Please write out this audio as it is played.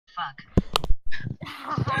fuck.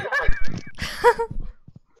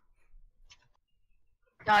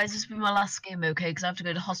 Guys, this will be my last game, okay? Because I have to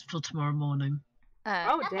go to hospital tomorrow morning.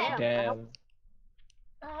 Oh damn. Damn.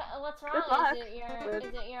 What's Good wrong? luck. Is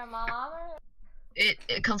it your mom? Or...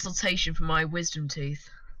 A consultation for my wisdom teeth.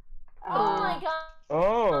 Oh my god.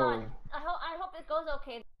 Oh. I hope it goes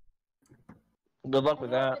okay. Good luck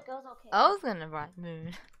with I hope that. it goes okay. I was gonna write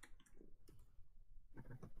moon.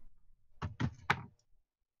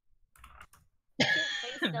 Cute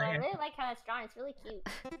face though. I really like how it's drawn. It's really cute.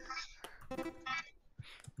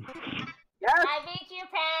 Yes. I beat you,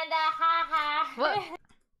 Panda. Ha ha. What?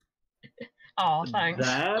 Oh, thanks.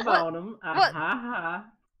 Dab What? on him. What? Ha ha.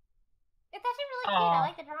 It's actually really cute. I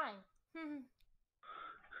like the drawing.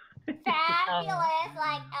 Fabulous,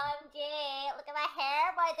 like OMG. Look at my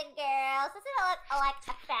hair, boys and girls. Doesn't it look like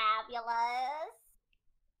fabulous?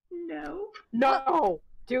 No. No,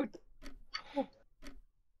 dude.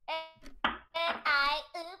 And I,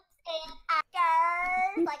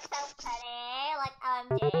 girls, like so pretty, like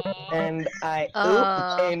OMG. And I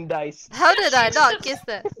oop and I. How did I not guess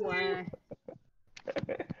that?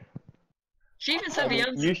 She even said the You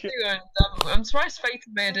answer should- too, and I'm surprised Faith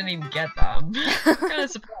and May didn't even get that. I'm kind of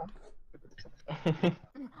surprised.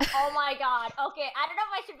 Oh my god. Okay, I don't know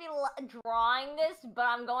if I should be drawing this, but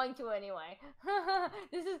I'm going to anyway.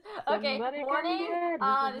 This is okay. Somebody Warning.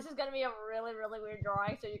 come This is gonna be a really, really weird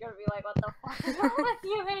drawing. So you're gonna be like, "What the fuck is wrong with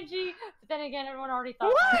you, Angie?" But then again, everyone already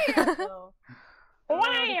thought that. So.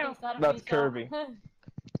 That's Kirby.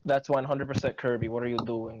 That's 100% Kirby. What are you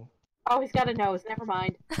doing? Oh, he's got a nose. Never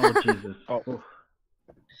mind. Oh Jesus. Oh,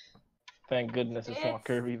 thank goodness it's not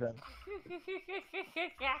Kirby then.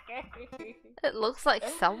 It looks like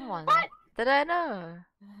someone What? that I know.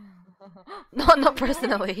 Not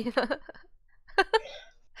personally.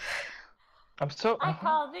 I'm so. I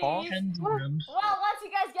call these. Oh, Well, once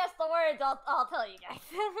you guys guess the words, I'll tell you guys.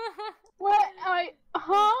 What?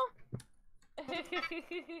 Huh?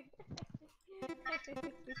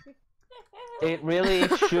 it really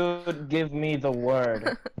should give me the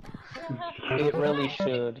word. It really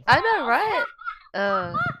should. I know, right?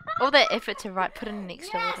 All that effort to write, put in an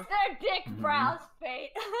extra Yes, letter. they're Dick Brow's fate.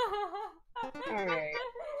 Alright.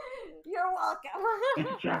 You're welcome.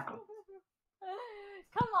 Jackal.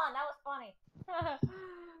 Come on, that was funny.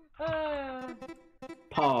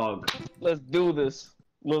 Pog. Let's do this.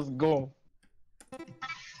 Let's go. I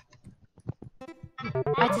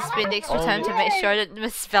had to spend extra time to make sure I didn't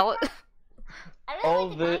misspell it. I really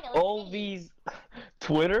like the drawing, it looks All neat. these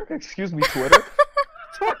Twitter? Excuse me, Twitter?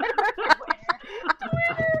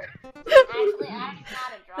 Actually, I'm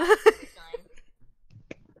not a drawing design.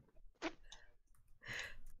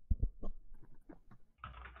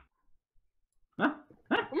 Huh?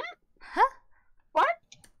 Huh? What?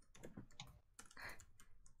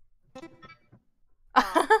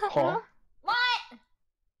 Huh? What?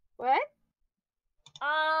 What?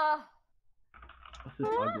 What's this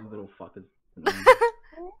ugly little fucker?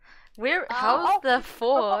 Where? Oh. How's the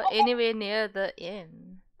 4 anywhere near the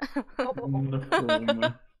N?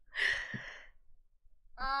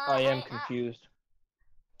 I am confused.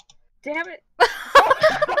 Damn it. I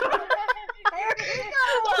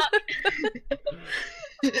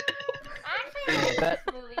actually like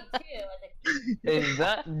this movie too. Is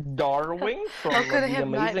that Darwin from How could I the have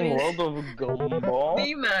Amazing nightmares? World of Gumball?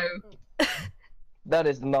 Nemo. That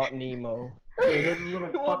is not Nemo.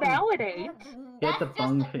 Well, now it ain't. Get the That's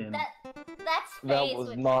bung just- fin. That's That Faye's was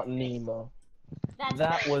with not his face. Nemo. That's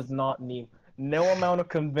That Faye. was not Nemo. No amount of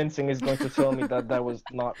convincing is going to tell me that that was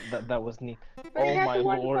not that was Nemo. But Oh it had my the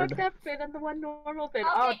one lord. fucked up fin and the one normal fin.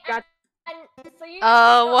 Okay, Oh, God. And so you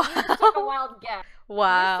Oh, just took a wild guess. You just took a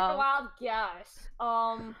Wow. wild guess.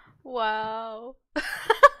 Wow.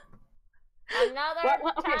 Another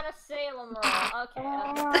What- okay. kind of Salem roll. Okay.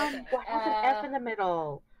 What has an F in the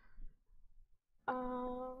middle?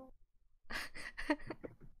 Oh.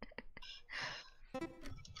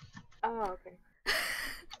 Oh, okay.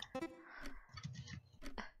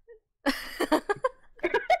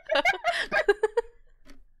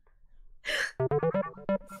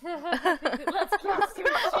 Let's go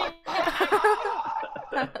Sushi.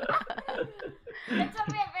 It took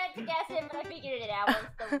me a bit to guess it, but I figured it out once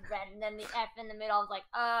the red and then the F in the middle. I was like,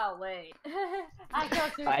 oh wait. I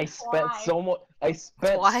got Sushi I spent twice. so much. I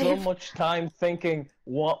spent so Twice? much time thinking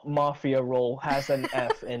what mafia role has an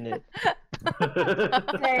F in it.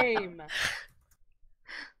 Same.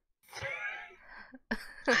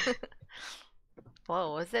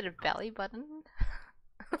 Whoa, was it a belly button?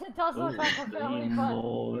 It does look like a belly button.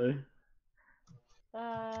 Boy.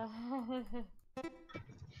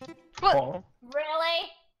 What? Oh, Really?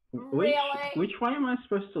 Which Really? which way am I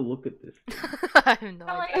supposed to look at this? I have no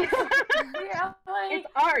idea. Really? It's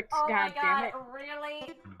art, Oh my god damn god, it. really?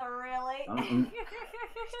 Really?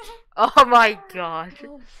 Oh my god.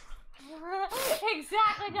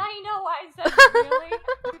 Exactly, now you know why I said really.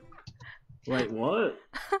 Wait, what?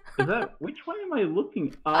 Is that which way am I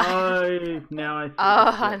looking? Oh, now I see.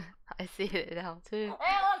 Oh, I see it now too.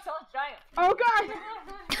 Hey, look, someone's trying it. Oh god!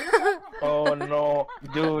 Oh no,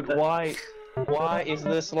 dude, why is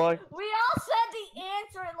this like? We all said the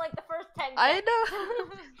answer in like the first 10 I seconds.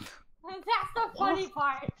 know. That's the funny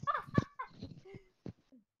part.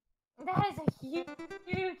 That is a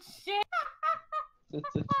huge shit.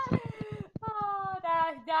 Oh,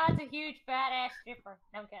 that's a huge fat ass stripper.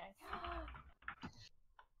 No, I'm kidding.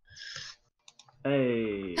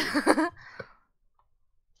 Hey.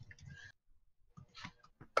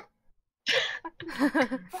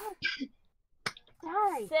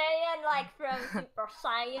 Nice. Saiyan like from Super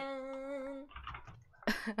Saiyan.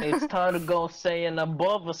 It's time to go Saiyan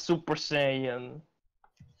above a Super Saiyan.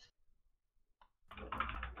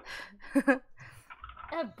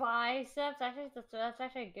 Biceps. Actually, that's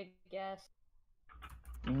actually a good guess.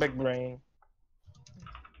 Big brain.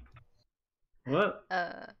 What?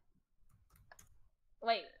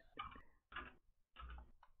 Wait.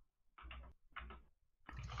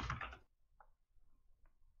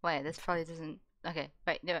 Wait, this probably doesn't. Okay,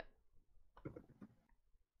 wait, do it.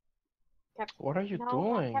 What are you No, not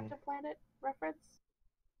doing? Captain Planet reference?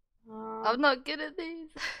 I'm not good at these.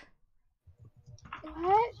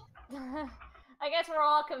 What? I guess we're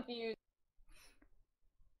all confused.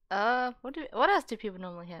 What else do people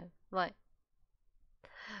normally have? Like,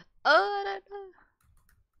 I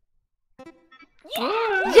don't know.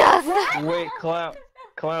 Yes. Wait,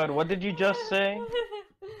 Cloud, what did you just say?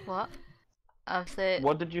 What? I've said.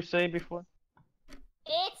 What did you say before?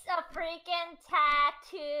 It's a freaking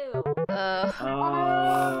tattoo. I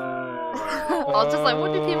was just like,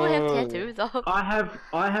 what do people have tattoos of? I have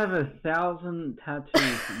 1,000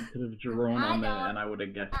 tattoos you could have drawn on there, and I would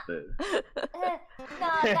have guessed it. No,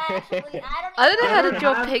 actually, I don't know how to don't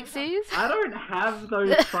draw have- pixies. I don't have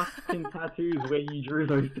those fucking tattoos where you drew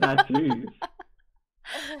those tattoos.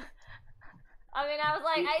 I mean, I was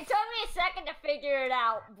like, it took me a second to figure it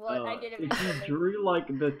out, but I did it. If you drew like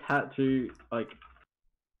the tattoo, like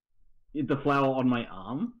the flower on my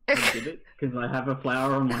arm, I did it because I have a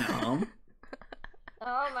flower on my arm.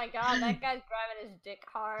 Oh my god, that guy's grabbing his dick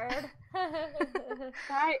hard.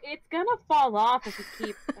 Guy, it's gonna fall off if you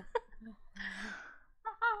keep.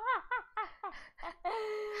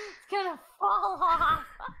 It's gonna fall off.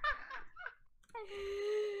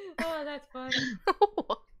 Oh, that's funny.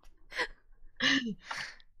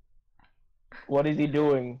 What is he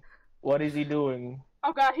doing? What is he doing?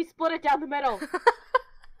 Oh god, he split it down the middle.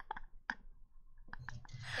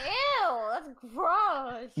 Ew, that's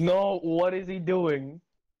gross. No, what is he doing?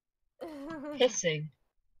 Hissing.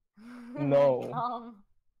 No.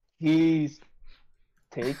 He's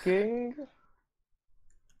taking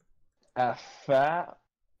a fat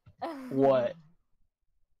what?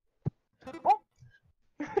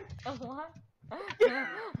 A what?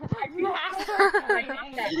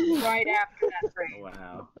 Right after that frame.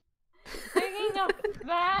 Wow. Taking a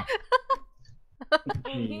fat.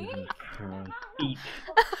 Jesus Christ. Eat.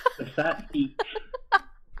 The fat eat.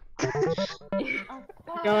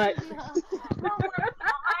 Gut.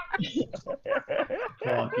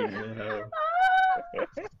 Fucking hell.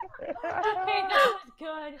 Okay, that was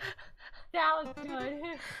good. That was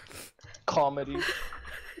good. Comedy.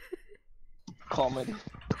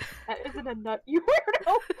 That isn't a nut, you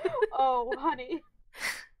weirdo. Oh, honey.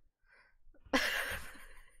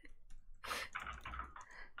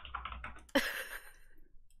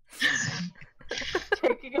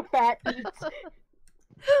 Taking a fat eat.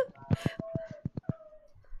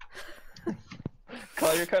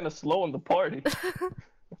 Kyle, you're kind of slow in the party.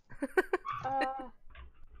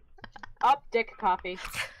 Up dick coffee.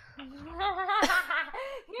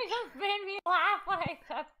 You just made me laugh when I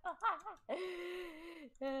said that.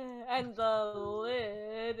 And the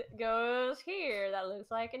lid goes here. That looks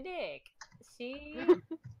like a dick. See?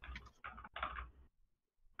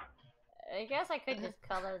 I guess I could just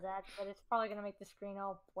color that, but it's probably gonna make the screen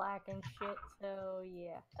all black and shit, so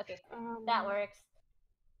yeah. Okay, that works.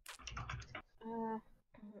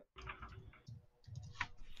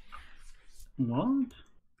 What?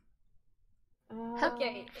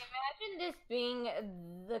 Okay, imagine this being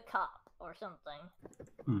the cup or something.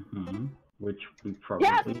 Mm-hmm. Which we probably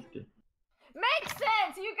did. Makes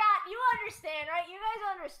sense! You understand, right? You guys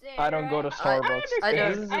understand, I don't go to right? Starbucks. I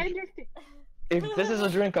If understand. this is a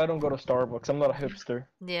drink, I don't go to Starbucks. I'm not a hipster.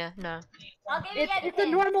 Yeah, no. I'll give you guys It's a a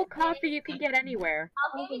hint. normal coffee you can get anywhere.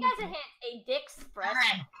 I'll give you guys a hint. A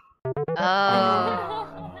Dixpress.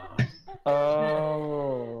 Oh.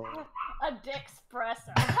 Oh. A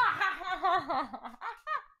Dixpresser.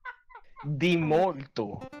 Di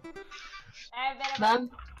molto. I've been Mom?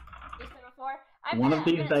 before. One of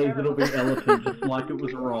these days it'll be elephant, just like it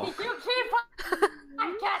was rock. You keep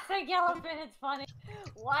on guessing elephant. It's funny.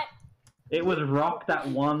 What? It was rock that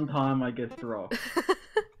one time I guessed rock.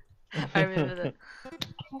 I remember that.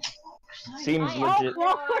 Seems I- legit.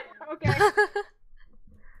 Oh, okay.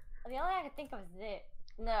 The only I could think of is it.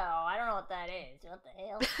 No, I don't know what that is. What the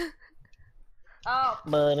hell? Oh,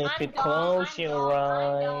 But if I'm you dumb, close I'm your dumb,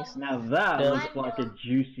 I'm eyes. dumb. Now that Does- looks like a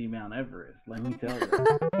juicy Mount Everest, let me tell you. I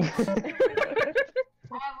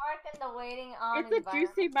work in the waiting on It's a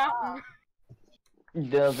juicy mountain.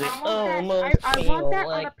 Does it I want almost that, I feel want that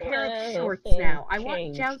like on a pair of shorts nothing now. I want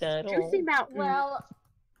changed Joust at Juicy all? Mountain Well,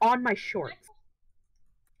 on my shorts.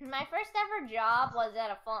 my first ever job was at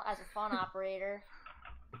as a phone operator,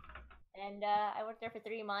 and I worked there for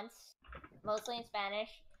 3 months, mostly in Spanish.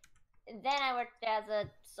 And then I worked as a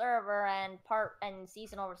server and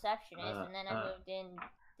seasonal receptionist, and then I moved in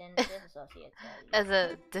this associate. As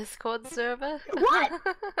a Discord server? What?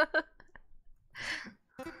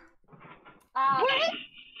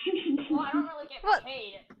 Well, I don't really get What?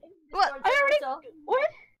 paid. What? I already. So, What?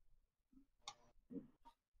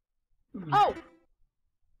 Oh,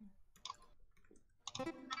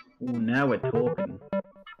 Ooh, now we're talking.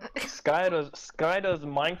 Skydo's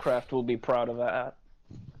Minecraft will be proud of that.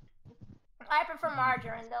 I prefer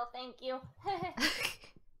margarine, though. Thank you.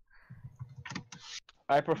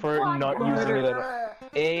 I prefer not using it at all.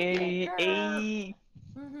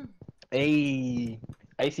 Hey.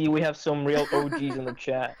 I see we have some real OGs in the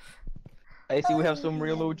chat. I see we have some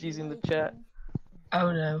real OGs in the chat.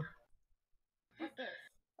 Oh no. What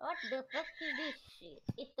the fuck is this shit?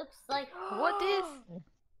 It looks like What is?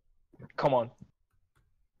 Come on.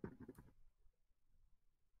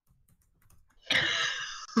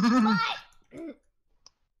 What?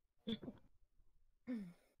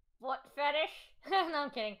 What fetish? No, I'm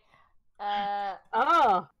kidding.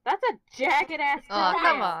 oh, that's a jagged ass. Oh, come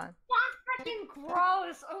toenail. on. That's freaking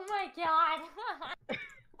gross! Oh my god!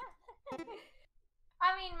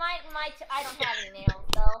 I mean, I don't have any nails,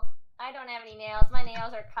 though. I don't have any nails. My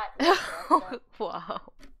nails are cut. Really short, so. Wow.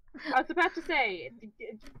 I was about to say,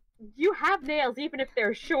 you have nails even if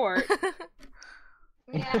they're short.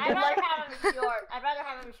 Yeah, I'd rather have them short. I'd rather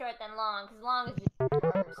have them short than long, because long is just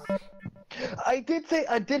gross. I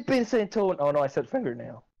did been saying toe. Oh no, I said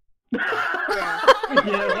fingernail. Yeah,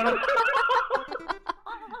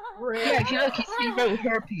 Yeah, if you look, it's been very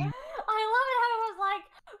herpy. I love it how it was like,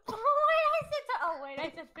 wait,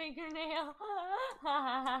 I said fingernail.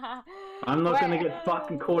 I'm not gonna get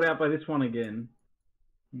fucking caught out by this one again.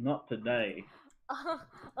 Not today.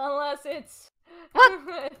 Unless it's...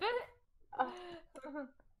 What?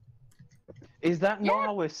 Is that not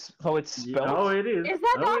how it's spelled? Oh, it is. Is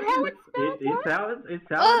that not how it's spelled? It's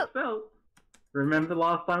how it's spelled. Remember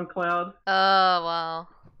last time, Cloud? Oh, wow.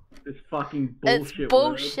 This fucking bullshit. It's word.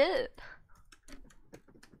 bullshit.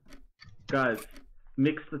 Guys,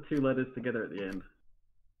 mix the two letters together at the end.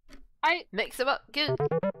 Mix them up. Good.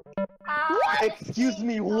 Excuse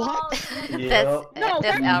me, what? That's, No, that's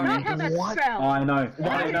that's our not how that's What? spelled. I know. I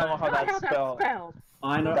I know know. how that's spelled.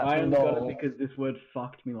 I know. That's I only got no. it because this word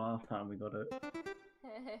fucked me last time we got it.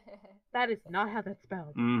 That is not how that's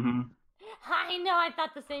spelled. Mm-hmm. I know, I thought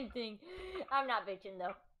the same thing. I'm not bitching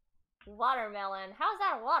though. Watermelon. How's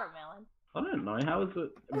that a watermelon? I don't know. How is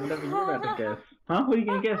it? Whatever you're about to guess. Huh? What are you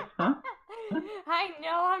gonna guess? Huh? I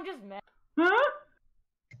know, I'm just mad. Huh?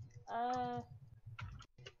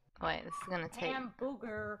 Wait, this is gonna take.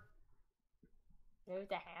 Hamburger. There's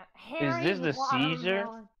a ham. Is this the watermelon. Caesar?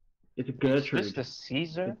 It's Is Gertrude. this the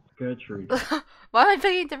Caesar? It's Gertrude. Why am I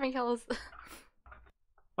picking different colors?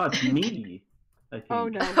 Oh, it's me. I think. Oh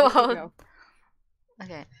no. Here we go.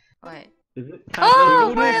 Okay, wait. Is it?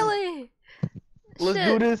 Oh, do this. really? Let's Shit.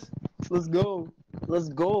 do this. Let's go. Let's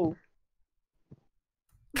go.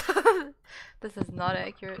 This is not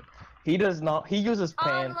accurate. He does not. He uses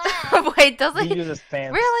pants. Unless... Wait, does He he? uses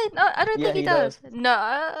pants. Really? No, I don't Yeah, think he he does. does. No,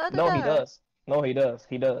 I don't No, know. he does. No, he does.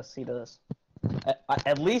 He does. He does.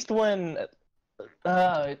 At least when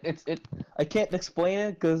I can't explain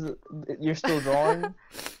it because you're still drawing.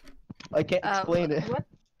 I can't explain it. What?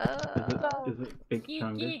 Is it Big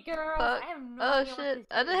Chungus? Geeky girl. Fuck. I have no Oh idea what shit! this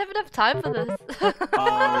I don't is. have enough time for this.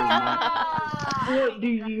 What do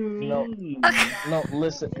you No. mean? No,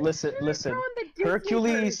 listen. Throw in the Disney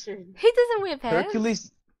Hercules. version. He doesn't wear pants.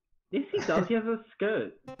 Hercules. Yes, he does. He has a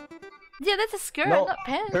skirt. Yeah, that's a skirt, No, not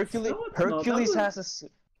pants. Hercules. No, it's not. Hercules That has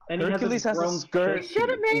a. And he Hercules has a bronze skirt. You chest should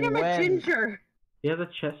have piece. made him a When- ginger. He has a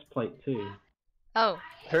chest plate too. Oh.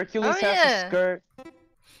 Hercules Oh, has yeah. a skirt.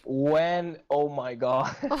 When? Oh my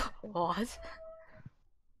god. What?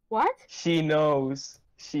 What? She knows.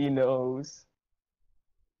 She knows.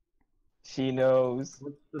 She knows.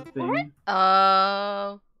 What's the thing?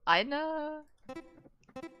 Oh, I know.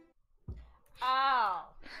 Oh.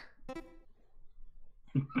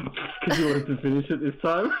 Because you wanted to finish it this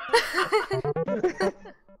time.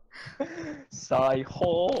 Sai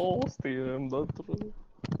ho, still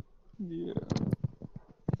Yeah.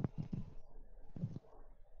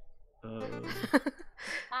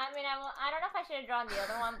 I mean, I don't know if I should have drawn the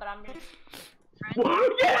other one, but I'm just.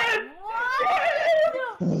 What? Yes!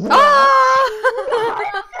 What? Oh!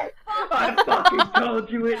 I fucking told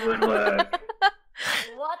you it would work.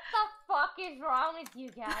 What the fuck is wrong with you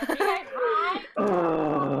guys? Are you guys high?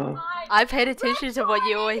 Oh, I paid attention to what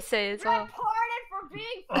you always say as well. Reported for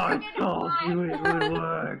being I fucking told high. you it would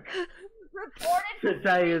work. Reported for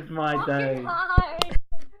Today is my fucking day. high.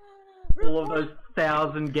 All of those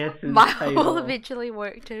 1,000 guesses Mine paid will off. eventually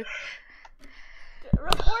work too.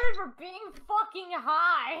 Reported for being fucking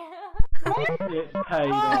high. It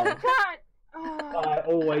paid Oh, off. God. Oh. I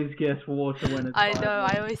always guess water when it's I high. know,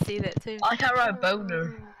 I always see that too. I can't write a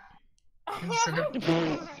boner instead of.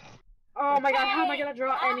 Oh my god, how am I gonna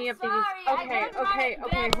draw I'm any of sorry, these? I Okay, did write okay, it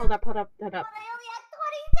okay, better. hold up. But I only had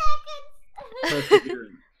 20 seconds.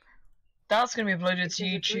 Perseverance. That's gonna be uploaded to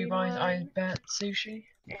YouTube, I bet, Sushi.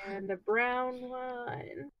 And the brown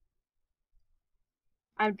one.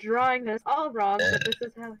 I'm drawing this all wrong, but this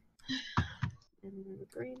is how. And then the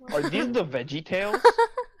green one. Are these the Veggie Tales?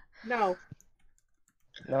 No.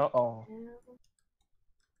 No. Oh.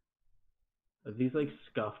 Are these like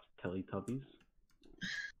scuffed Teletubbies?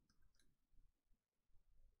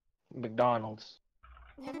 McDonald's.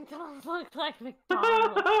 Them don't look like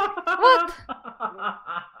McDonald's. What?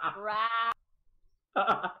 Right.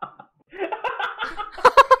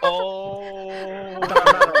 Oh. I'm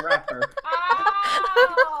not a rapper.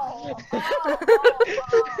 Ow!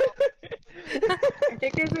 I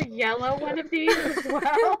think there's a yellow one of these as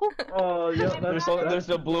well. Oh, yeah, There's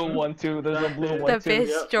a blue one too. There's a blue The one too. best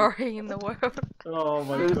Yep. story in the world. Oh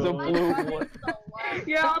my There's a god. blue one.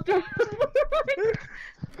 Yeah, I'll do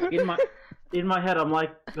In my head, I'm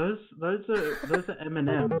like, those are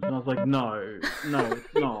M&Ms, and I was like, no,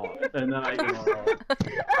 it's not. And then I go,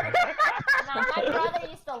 Nah, my brother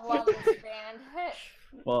used to love this band.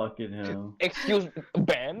 fucking hell. Excuse me,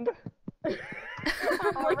 band? Like, how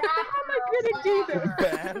am I gonna do this?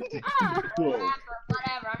 Band? Cool. Rapper,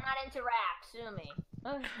 whatever. I'm not into rap. Sue me.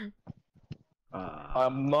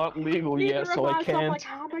 I'm not legal yet, Neither so am I I, so I'm like, can't.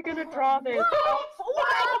 how am I gonna draw this?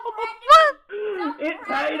 It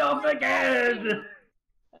paid off again!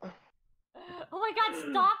 Oh my god,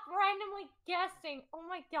 stop randomly guessing. Oh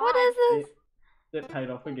my god. What is this? It paid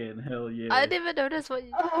off again, hell yeah. I didn't even notice what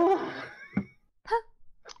you... Oh.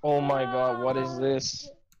 Oh my god, what is this?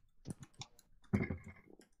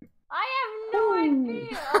 I have no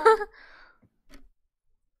idea.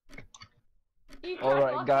 You tried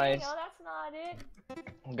Alright, looking. guys. Oh, that's not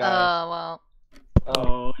it. Guys. well.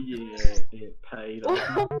 Oh yeah, it paid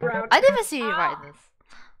off. Brown. I never see you write this.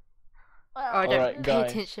 Well, Or don't Alright, pay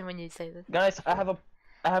guys. attention when you say this. Guys, I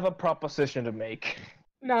have a proposition to make.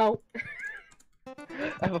 No. I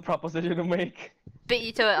have a proposition to make. Beat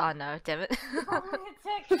you to it? Oh no, damn it.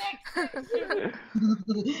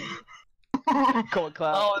 Come on,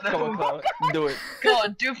 Cloud. Oh, no. Come on, Cloud. Do it. Go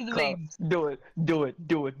on, do it for the Cloud. memes. Do it. Do it.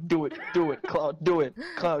 Do it. Do it. Do it. Cloud. Do it.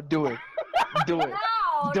 Cloud. Do it. Do it.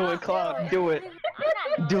 No, Do don't it, Cloud. Do it. I'm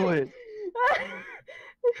not Do doing it.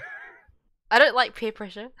 I don't like peer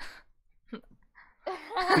pressure.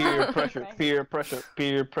 Peer pressure. Peer pressure.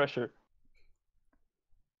 Peer pressure.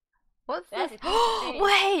 What's That's this? a cute thing.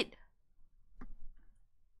 Wait!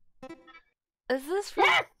 Is this from...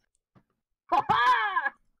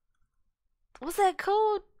 What's that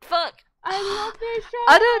called? Fuck! I love this show.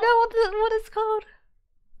 I don't know what it's called.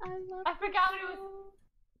 I love I forgot what it was.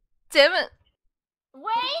 Damn it!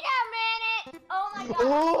 Wait a minute! Oh my god,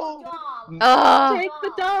 Oh. dog. Oh! Take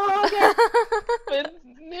the dog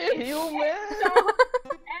You man.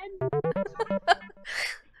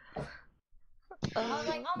 I was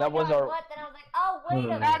like, oh That my was god, our- what? Then I was like, oh wait a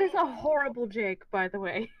minute. That is a horrible Jake, by the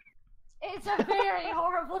way. It's a very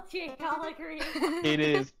horrible cheek, I'll agree. It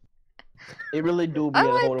is. It really do be I a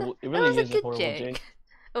like horrible. It It really was a is a good horrible joke. Jake.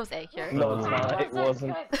 It was accurate. No, it's not. It That's a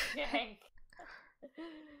wasn't. good check.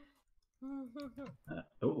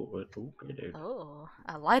 Okay, dude. Oh,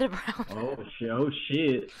 a lighter brown. Oh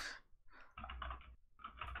shit!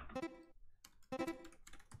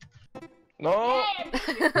 No. Yeah,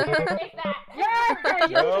 take that. Yeah,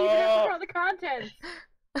 you No. for the contents.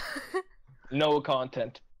 No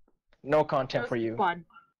content. No content Just for you. bun.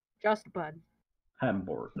 Just bun.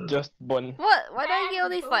 Hamburger. Just bun. What? Why do I get all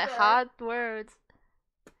these like Hamburger. hard words?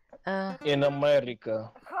 In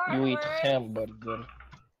America, you eat Hard words. hamburger.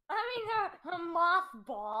 I mean, a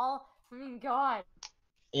mothball. I mean, God.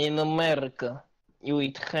 In America, you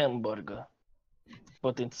eat hamburger.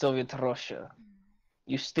 But in Soviet Russia,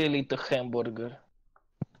 you still eat the hamburger.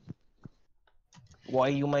 Why,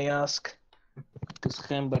 you may ask? Because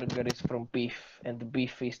hamburger is from beef, and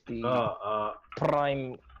beef is the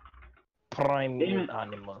prime Damn meat it.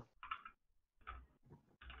 animal.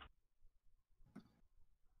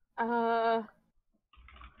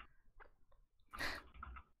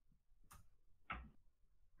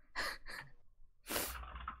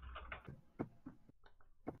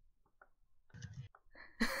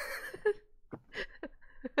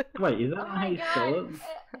 Wait, is that Oh how my you God. spell it?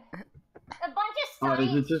 A bunch of Oh, is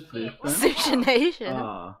science it just shit. this Sushi Nation.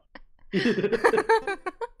 Ah.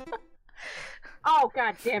 Oh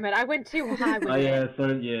god damn it! I went too high with Oh it. so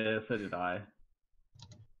did I.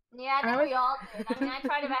 Yeah, I think we all did. I mean, I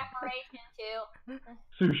tried evaporation too.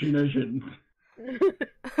 Sushi Nation.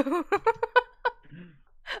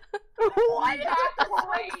 What?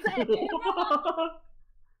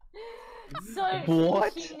 So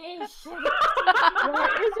What? Sushi Nation.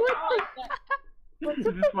 What is with Is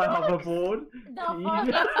this my hoverboard? The fuck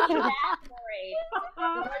is evaporate? The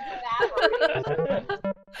word's evaporate.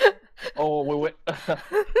 Oh, we went.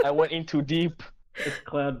 I went in too deep. It's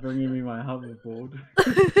Cloud bringing me my hoverboard.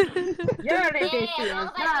 You're the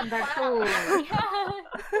Yeah, number two.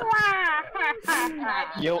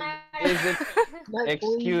 Yo, is it?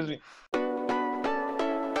 Excuse me.